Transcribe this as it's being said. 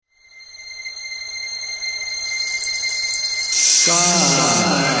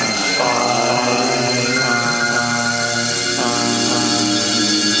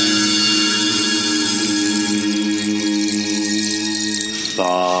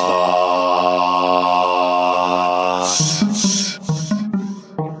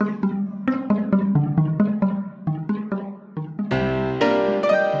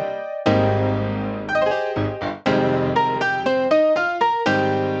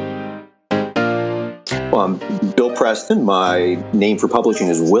Well, I'm Bill Preston. My name for publishing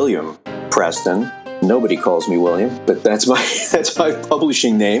is William Preston. Nobody calls me William, but that's my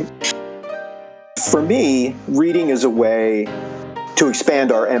publishing name. For me, reading is a way to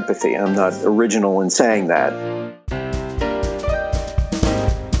expand our empathy. I'm not original in saying that.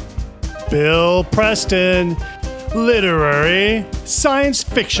 Bill Preston, literary science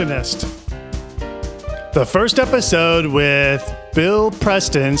fictionist. The first episode with Bill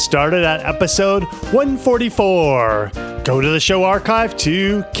Preston started at episode 144. Go to the show archive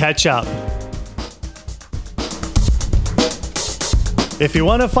to catch up. If you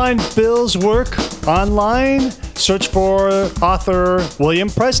want to find Bill's work online, search for author William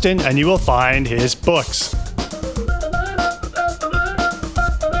Preston and you will find his books.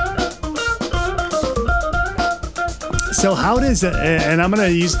 So how does, and I'm going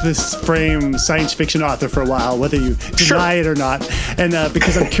to use this frame science fiction author for a while, whether you deny it or not, and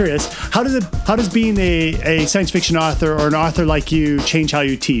because I'm curious, how does being a science fiction author or an author like you change how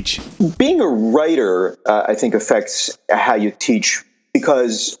you teach? Being a writer, I think, affects how you teach,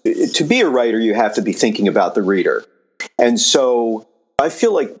 because to be a writer, you have to be thinking about the reader. And so I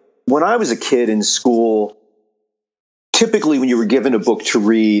feel like when I was a kid in school, typically when you were given a book to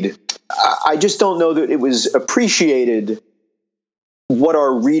read, I just don't know that it was appreciated what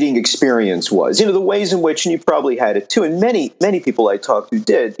our reading experience was. You know, the ways in which, and you probably had it too, and many people I talked to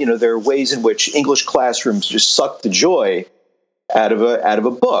did, you know, there are ways in which English classrooms just suck the joy out of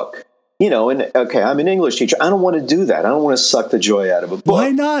a book. You know, and okay, I'm an English teacher. I don't want to do that. I don't want to suck the joy out of a book. Why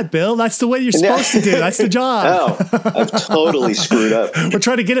not, Bill? That's the way you're supposed to do. That's the job. Oh, I've totally screwed up. We're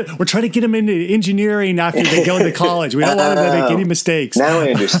trying to get them into engineering after they go into college. We don't want them to make any mistakes. Now I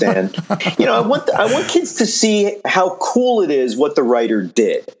understand. You know, I want kids to see how cool it is what the writer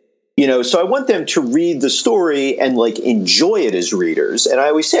did. You know, so I want them to read the story and like enjoy it as readers. And I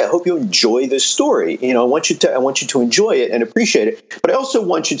always say, I hope you enjoy this story. You know, I want you to enjoy it and appreciate it. But I also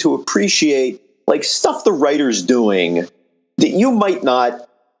want you to appreciate like stuff the writer's doing that you might not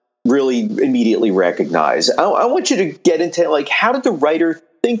really immediately recognize. I want you to get into like, how did the writer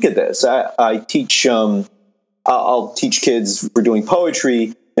think of this? I teach. I'll teach kids for doing poetry.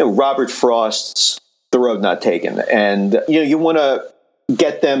 You know, Robert Frost's "The Road Not Taken," and you know, you want to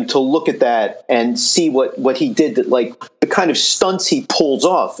get them to look at that and see what he did, that like the kind of stunts he pulls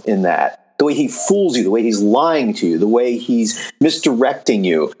off in that, the way he fools you, the way he's lying to you, the way he's misdirecting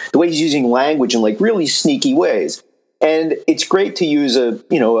you, the way he's using language in like really sneaky ways. And it's great to use however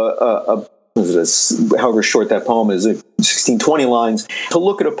short that poem is, 16, 20 lines, to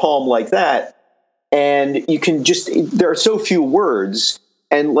look at a poem like that. And you can there are so few words.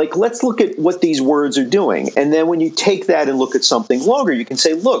 And like, let's look at what these words are doing. And then when you take that and look at something longer, you can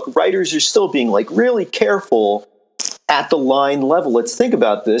say, look, writers are still being like really careful at the line level. Let's think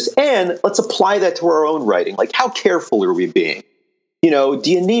about this and let's apply that to our own writing. Like, how careful are we being? You know,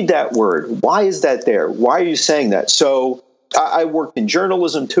 do you need that word? Why is that there? Why are you saying that? So I worked in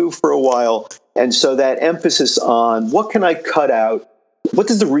journalism too for a while. And so that emphasis on what can I cut out? What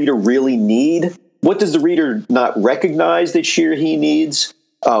does the reader really need? What does the reader not recognize that she or he needs?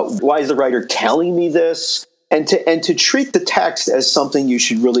 Why is the writer telling me this? And to treat the text as something you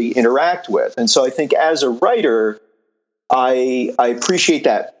should really interact with. And so I think as a writer, I appreciate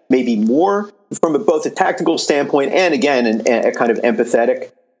that maybe more from both a tactical standpoint and, again, a kind of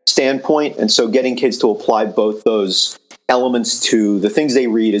empathetic standpoint. And so getting kids to apply both those elements to the things they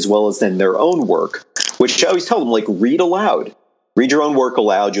read as well as then their own work, which I always tell them, like, read aloud. Read your own work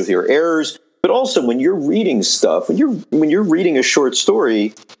aloud. You'll hear errors. But also, when you're reading stuff, when you're reading a short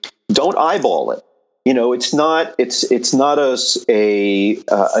story, don't eyeball it. You know, it's not a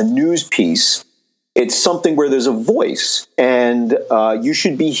news piece. It's something where there's a voice, and you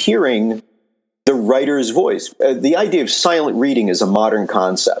should be hearing the writer's voice. The idea of silent reading is a modern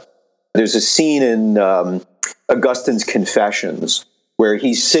concept. There's a scene in Augustine's Confessions where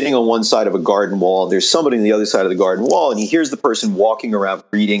he's sitting on one side of a garden wall. There's somebody on the other side of the garden wall, and he hears the person walking around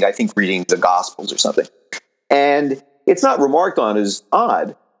reading the Gospels or something. And it's not remarked on as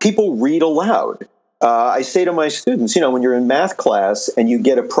odd. People read aloud. I say to my students, you know, when you're in math class and you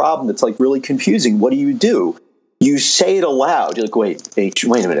get a problem that's like really confusing, what do? You say it aloud. You're like, wait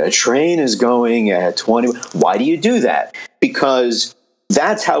a minute, a train is going at 20. Why do you do that? because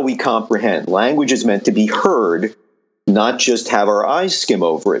that's how we comprehend. Language is meant to be heard, not just have our eyes skim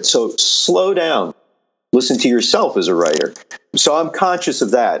over it. So slow down. Listen to yourself as a writer. So I'm conscious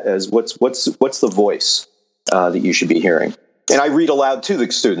of that as what's the voice that you should be hearing. And I read aloud to the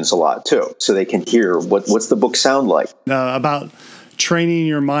students a lot too, so they can hear what's the book sound like. About training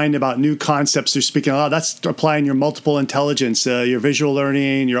your mind about new concepts through speaking aloud. That's applying your multiple intelligence, your visual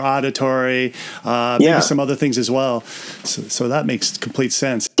learning, your auditory, maybe some other things as well. So that makes complete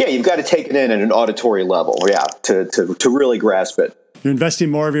sense. Yeah, you've got to take it in at an auditory level, to really grasp it. You're investing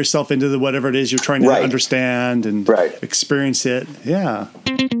more of yourself into whatever it is you're trying to understand and experience it. Yeah.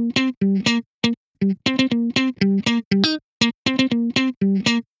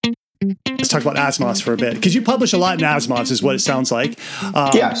 Let's talk about Asimovs for a bit, because you publish a lot in Asimovs, is what it sounds like.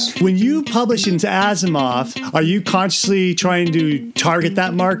 Yes. When you publish into Asimov, are you consciously trying to target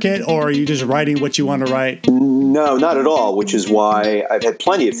that market, or are you just writing what you want to write? No, not at all, which is why I've had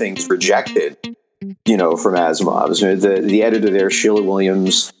plenty of things rejected, from Asimov's. The editor there, Sheila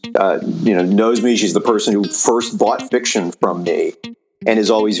Williams, knows me. She's the person who first bought fiction from me and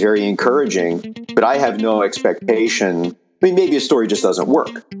is always very encouraging. But I have no expectation. I mean, maybe a story just doesn't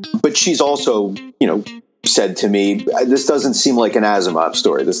work. But she's also, said to me, this doesn't seem like an Asimov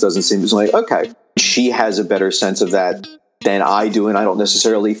story. This doesn't seem like, okay. She has a better sense of that than I do, and I don't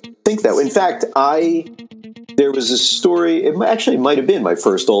necessarily think that. In fact, there was a story, it might have been my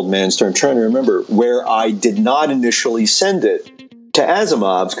first Old Man's Turn, I'm trying to remember, where I did not initially send it to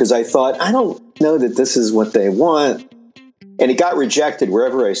Asimov's because I thought, I don't know that this is what they want. And it got rejected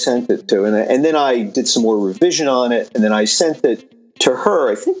wherever I sent it to. And then I did some more revision on it, and then I sent it to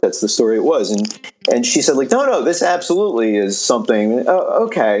her. I think that's the story it was. And she said, no, this absolutely is something.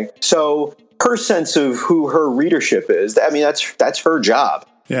 Okay. So her sense of who her readership is, that's her job.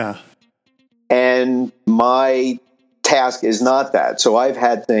 Yeah. And my task is not that. So I've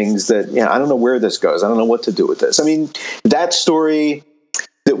had things that, I don't know where this goes. I don't know what to do with this. I mean, that story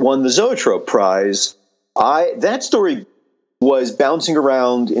that won the Zoetrope Prize, that story was bouncing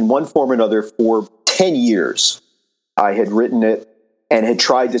around in one form or another for 10 years. I had written it and had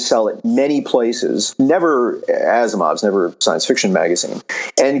tried to sell it many places, never Asimov's, never Science Fiction Magazine,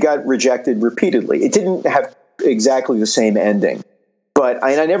 and got rejected repeatedly. It didn't have exactly the same ending. But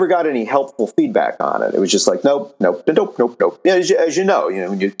I never got any helpful feedback on it. It was just like, nope. As you know,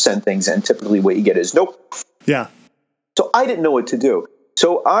 when you send things in, typically what you get is nope. Yeah. So I didn't know what to do.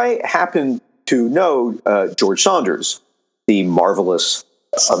 So I happened to know George Saunders, the marvelous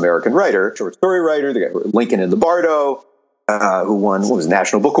American writer, short story writer, the guy who wrote Lincoln and the Bardo, who won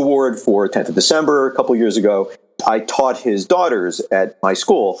National Book Award for 10th of December a couple years ago. I taught his daughters at my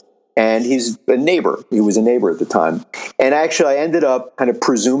school. And he's a neighbor. He was a neighbor at the time. And actually, I ended up kind of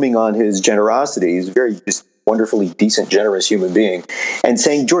presuming on his generosity. He's a very just wonderfully decent, generous human being. And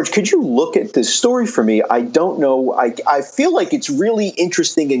saying, George, could you look at this story for me? I don't know. I feel like it's really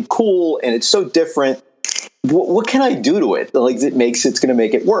interesting and cool, and it's so different. What can I do to it? It's going to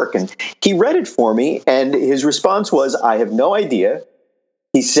make it work. And he read it for me, and his response was, I have no idea.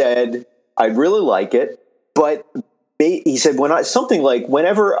 He said, I'd really like it, but he said,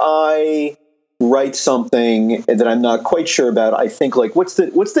 whenever I write something that I'm not quite sure about, I think what's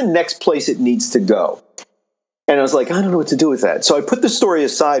the next place it needs to go? And I was like, I don't know what to do with that. So I put the story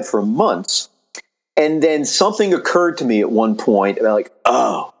aside for months, and then something occurred to me at one point, and I'm like,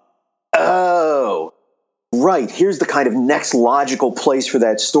 oh, right, here's the kind of next logical place for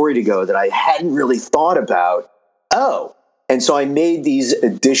that story to go that I hadn't really thought about. Oh. And so I made these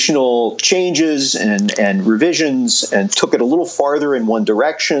additional changes and revisions and took it a little farther in one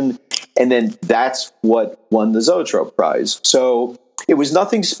direction. And then that's what won the Zoetrope Prize. So it was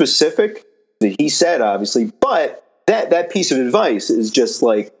nothing specific that he said, obviously, but that piece of advice is just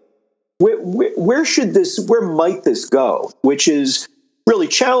like, where might this go? Which is really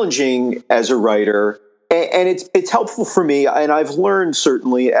challenging as a writer. And it's helpful for me. And I've learned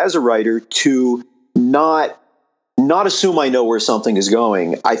certainly as a writer to not assume I know where something is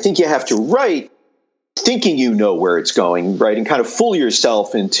going. I think you have to write thinking you know where it's going, right? And kind of fool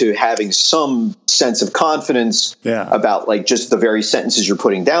yourself into having some sense of confidence about just the very sentences you're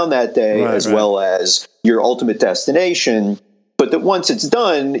putting down that day, well as your ultimate destination. But that once it's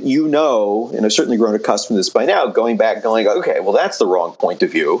done, and I've certainly grown accustomed to this by now, going back, going, okay, well, that's the wrong point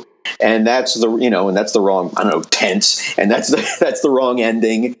of view. And that's the wrong, tense. And that's the wrong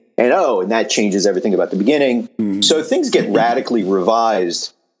ending. And that changes everything about the beginning. Mm-hmm. So things get radically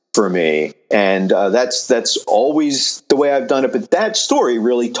revised for me. And that's always the way I've done it. But that story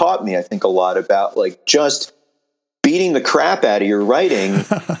really taught me, I think, a lot about just beating the crap out of your writing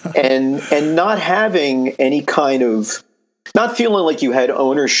and not having any kind of not feeling like you had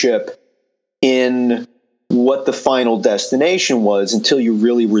ownership in what the final destination was until you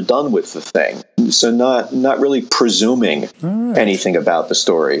really were done with the thing. So not really presuming anything about the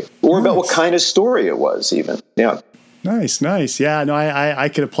story or about what kind of story it was even. Yeah. Nice. Yeah, no, I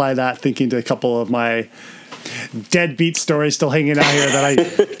could apply that thinking to a couple of my deadbeat stories still hanging out here that I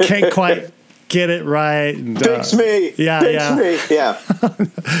can't quite get it right. And, Fix me. Yeah.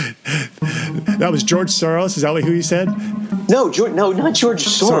 That was George Soros. Is that who you said? No, not George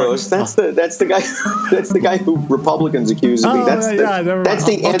Soros. That's the guy. That's the guy who Republicans accuse of me. That's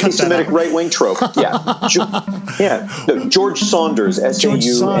the anti-Semitic right-wing trope. Yeah, No, George Saunders, Saunders. George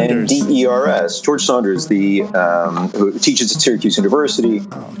Saunders, who teaches at Syracuse University.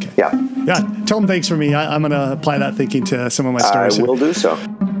 Oh, okay. Yeah. Tell him thanks for me. I'm going to apply that thinking to some of my stories. I will do so.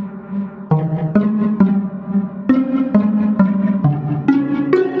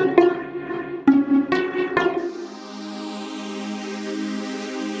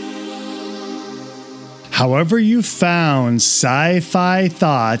 However you found Sci-Fi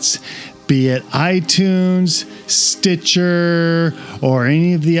Thoughts, be it iTunes, Stitcher, or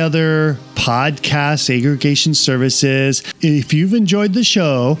any of the other podcast aggregation services, if you've enjoyed the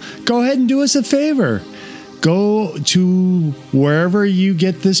show, go ahead and do us a favor. Go to wherever you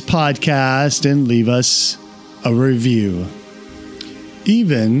get this podcast and leave us a review.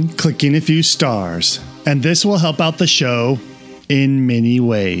 Even clicking a few stars. And this will help out the show in many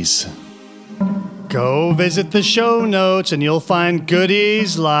ways. Go visit the show notes and you'll find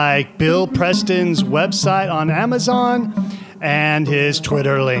goodies like Bill Preston's website on Amazon and his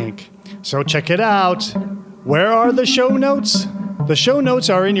Twitter link. So check it out. Where are the show notes? The show notes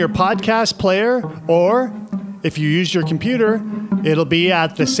are in your podcast player, or if you use your computer, it'll be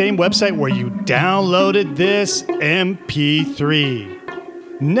at the same website where you downloaded this MP3.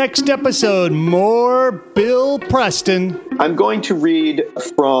 Next episode, more Bill Preston. I'm going to read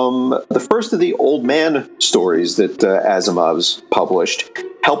from the first of the Old Man stories that Asimov's published,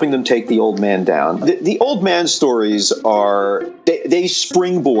 helping them take the old man down. The Old Man stories they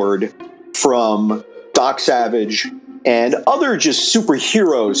springboard from Doc Savage and other just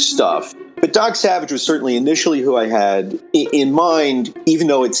superhero stuff. But Doc Savage was certainly initially who I had in mind, even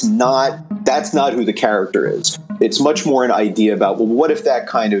though that's not who the character is. It's much more an idea about, well, what if that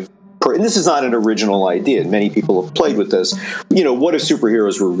kind of, and this is not an original idea, many people have played with this, what if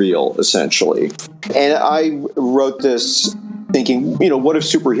superheroes were real, essentially? And I wrote this thinking, what if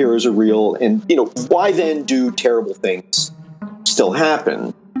superheroes are real, and, why then do terrible things still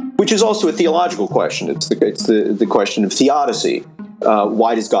happen? Which is also a theological question. It's the question of theodicy.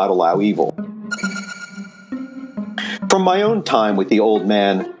 Why does God allow evil? From my own time with the Old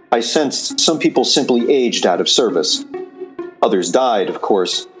Man, I sensed some people simply aged out of service. Others died, of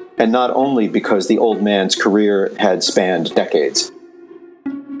course, and not only because the Old Man's career had spanned decades.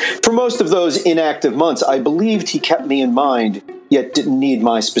 For most of those inactive months, I believed he kept me in mind, yet didn't need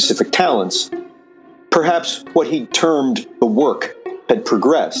my specific talents. Perhaps what he termed the work had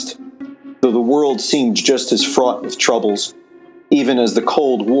progressed, though the world seemed just as fraught with troubles, even as the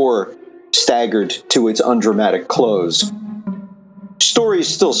Cold War staggered to its undramatic close. Stories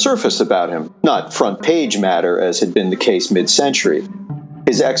still surface about him, not front-page matter as had been the case mid-century.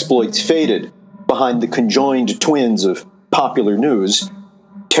 His exploits faded behind the conjoined twins of popular news,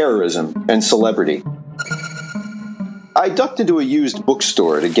 terrorism, and celebrity. I ducked into a used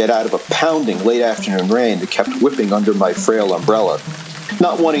bookstore to get out of a pounding late-afternoon rain that kept whipping under my frail umbrella,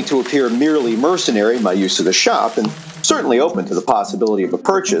 not wanting to appear merely mercenary in my use of the shop, and certainly open to the possibility of a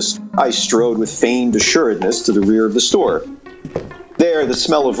purchase. I strode with feigned assuredness to the rear of the store. There, the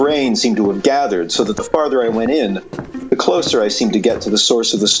smell of rain seemed to have gathered, so that the farther I went in, the closer I seemed to get to the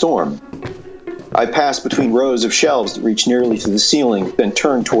source of the storm. I passed between rows of shelves that reached nearly to the ceiling, then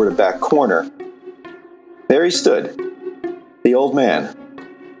turned toward a back corner. There he stood, the Old Man,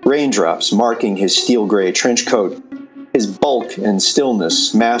 raindrops marking his steel-gray trench coat, his bulk and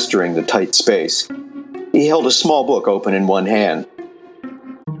stillness mastering the tight space. He held a small book open in one hand.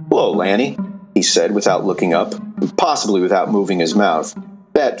 "Hello, Lanny," he said without looking up, possibly without moving his mouth.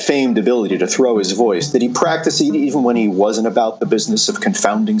 That famed ability to throw his voice, did he practice it even when he wasn't about the business of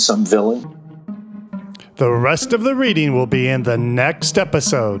confounding some villain? The rest of the reading will be in the next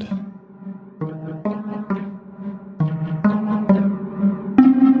episode.